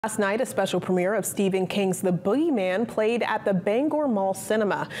Last night, a special premiere of Stephen King's The Boogeyman played at the Bangor Mall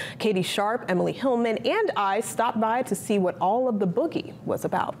Cinema. Katie Sharp, Emily Hillman, and I stopped by to see what all of the boogie was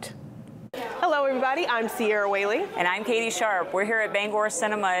about. Hello, everybody. I'm Sierra Whaley. And I'm Katie Sharp. We're here at Bangor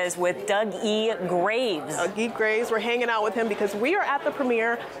Cinemas with Doug E. Graves. Doug E. Graves. We're hanging out with him because we are at the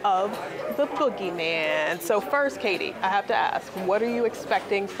premiere of The Boogeyman. So first, Katie, I have to ask, what are you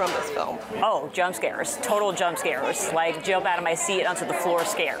expecting from this film? Oh, jump scares. Total jump scares. Like jump out of my seat onto the floor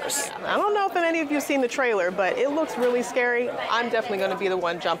scares. I don't know if any of you have seen the trailer, but it looks really scary. I'm definitely going to be the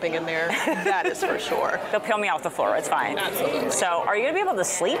one jumping in there. That is for sure. They'll peel me off the floor. It's fine. Absolutely. So are you going to be able to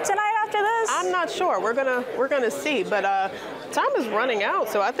sleep tonight after this? I'm not sure. We're gonna see, but time is running out,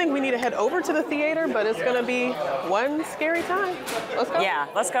 so I think we need to head over to the theater, but it's gonna be one scary time. Let's go. Yeah,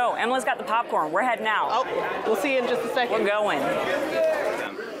 let's go. Emily's got the popcorn. We're heading out. Oh, we'll see you in just a second. We're going.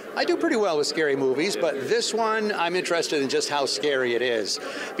 I do pretty well with scary movies, but this one, I'm interested in just how scary it is,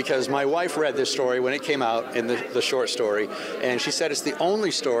 because my wife read this story when it came out in the short story, and she said it's the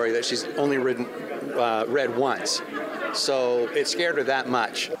only story that she's only read once. So it scared her that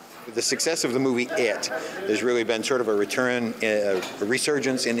much. The success of the movie It has really been sort of a return, a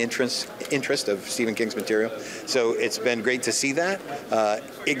resurgence in interest of Stephen King's material. So it's been great to see that.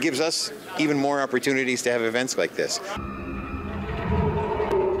 It gives us even more opportunities to have events like this.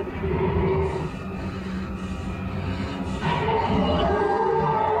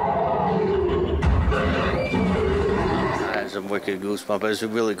 Some wicked goosebumps. It's a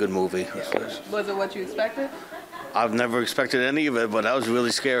really good movie. Was it what you expected? I've never expected any of it, but that was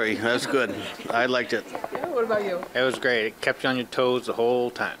really scary. That was good. I liked it. Yeah, what about you? It was great. It kept you on your toes the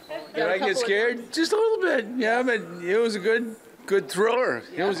whole time. Did I get scared? Just a little bit. Yeah, but it was a good thriller.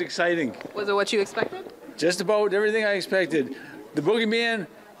 Yeah. It was exciting. Was it what you expected? Just about everything I expected. The Boogeyman,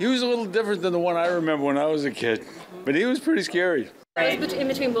 he was a little different than the one I remember when I was a kid, but he was pretty scary. I was in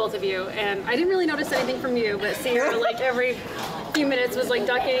between both of you, and I didn't really notice anything from you, but Sierra, like, every few minutes was, like,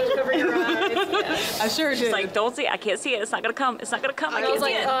 ducking, covering her eyes. Yeah. I sure did. She's like, don't see it. I can't see it. It's not going to come. It's not going to come. I was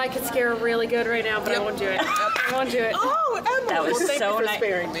like, oh, I could scare her really good right now, but I won't do it. I won't do it. Oh, Emma. That was thank so you for nice.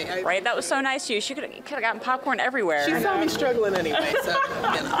 sparing me. Right? That was so nice of you. She could have gotten popcorn everywhere. She saw me struggling anyway, so,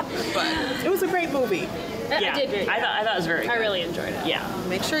 you know. But it was a great movie. Yeah, I did great. I thought it was very good. I really enjoyed it. Yeah.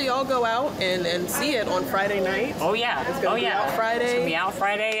 Make sure y'all go out and see it on Friday night. Oh, yeah. It's going to be out Friday. It's going to be out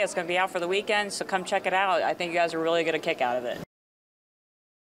Friday. It's going to be out for the weekend, so come check it out. I think you guys are really going to kick out of it.